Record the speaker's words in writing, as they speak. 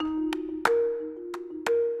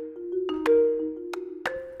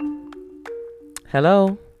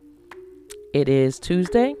Hello. It is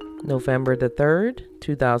Tuesday, November the 3rd,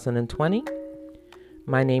 2020.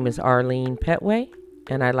 My name is Arlene Petway,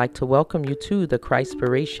 and I'd like to welcome you to the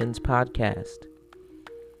Christpirations podcast.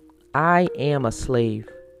 I am a slave.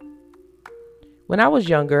 When I was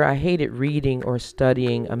younger, I hated reading or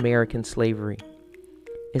studying American slavery.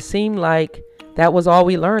 It seemed like that was all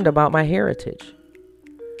we learned about my heritage.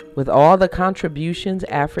 With all the contributions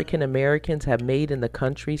African Americans have made in the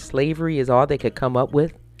country, slavery is all they could come up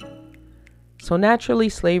with. So naturally,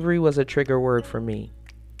 slavery was a trigger word for me.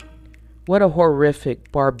 What a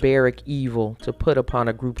horrific, barbaric evil to put upon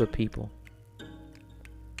a group of people.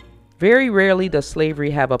 Very rarely does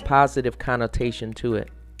slavery have a positive connotation to it,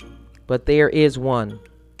 but there is one.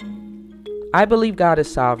 I believe God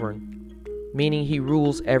is sovereign, meaning he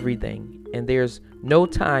rules everything, and there's no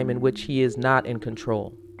time in which he is not in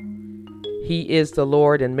control. He is the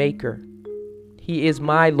Lord and Maker. He is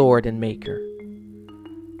my Lord and Maker.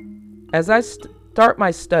 As I start my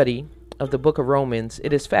study of the book of Romans,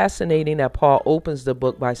 it is fascinating that Paul opens the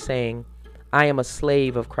book by saying, I am a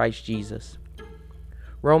slave of Christ Jesus.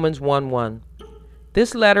 Romans 1:1.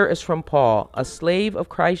 This letter is from Paul, a slave of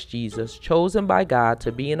Christ Jesus, chosen by God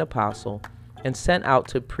to be an apostle and sent out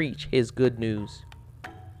to preach his good news.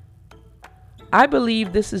 I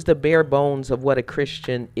believe this is the bare bones of what a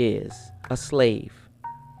Christian is, a slave.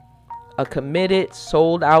 A committed,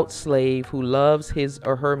 sold-out slave who loves his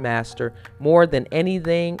or her master more than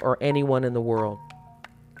anything or anyone in the world.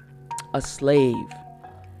 A slave.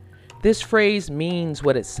 This phrase means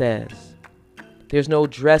what it says. There's no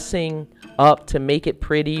dressing up to make it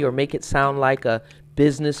pretty or make it sound like a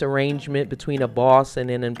business arrangement between a boss and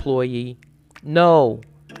an employee. No,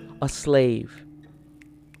 a slave.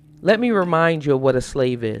 Let me remind you of what a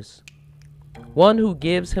slave is. One who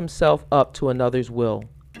gives himself up to another's will.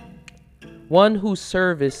 One whose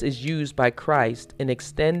service is used by Christ in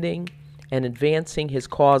extending and advancing his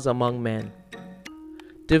cause among men.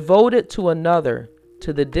 Devoted to another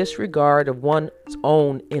to the disregard of one's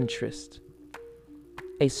own interest.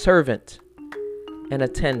 A servant, an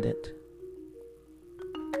attendant.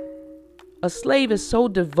 A slave is so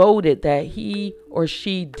devoted that he or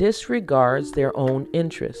she disregards their own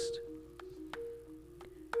interest.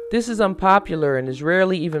 This is unpopular and is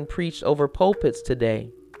rarely even preached over pulpits today.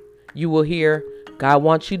 You will hear, God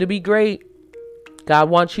wants you to be great. God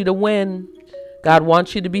wants you to win. God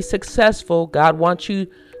wants you to be successful. God wants you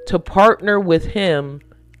to partner with him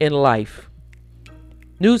in life.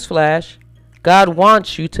 Newsflash, God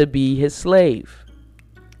wants you to be his slave.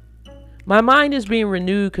 My mind is being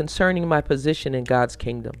renewed concerning my position in God's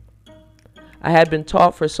kingdom. I had been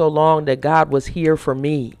taught for so long that God was here for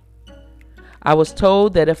me. I was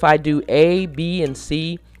told that if I do A, B, and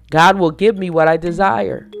C, God will give me what I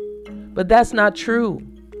desire. But that's not true.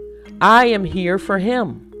 I am here for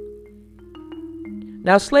him.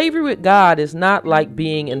 Now, slavery with God is not like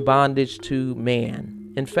being in bondage to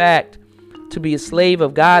man. In fact, to be a slave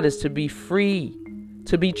of God is to be free,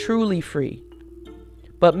 to be truly free.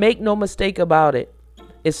 But make no mistake about it,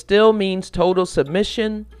 it still means total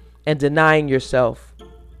submission and denying yourself.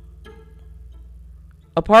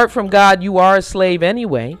 Apart from God, you are a slave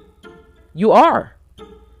anyway. You are.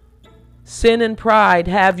 Sin and pride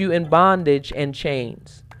have you in bondage and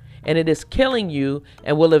chains, and it is killing you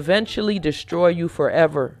and will eventually destroy you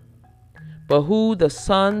forever. But who the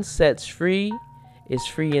Son sets free is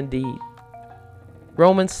free indeed.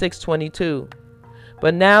 Romans 6:22.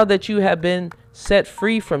 But now that you have been set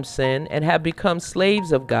free from sin and have become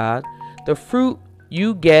slaves of God, the fruit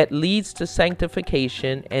you get leads to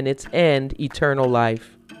sanctification and its end, eternal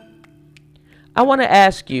life. I want to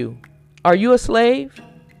ask you, are you a slave?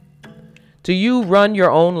 Do you run your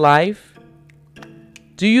own life?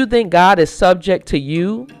 Do you think God is subject to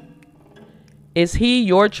you? Is he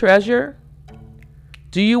your treasure?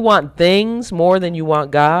 Do you want things more than you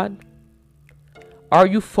want God? Are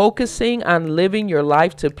you focusing on living your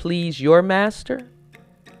life to please your master?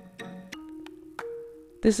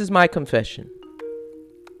 This is my confession.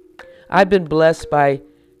 I've been blessed by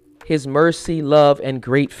his mercy, love, and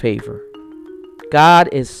great favor. God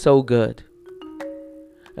is so good.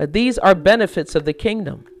 These are benefits of the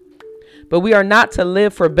kingdom. But we are not to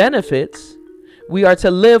live for benefits. We are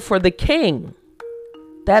to live for the king.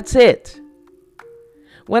 That's it.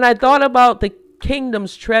 When I thought about the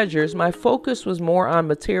kingdom's treasures, my focus was more on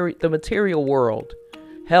the material world,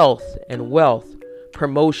 health and wealth,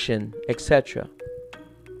 promotion, etc.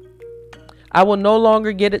 I will no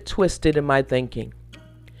longer get it twisted in my thinking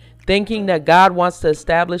that God wants to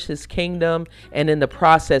establish his kingdom and in the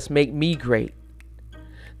process make me great.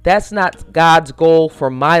 That's not God's goal for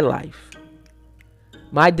my life.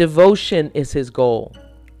 My devotion is his goal.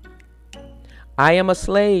 I am a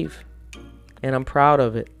slave, and I'm proud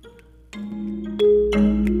of it.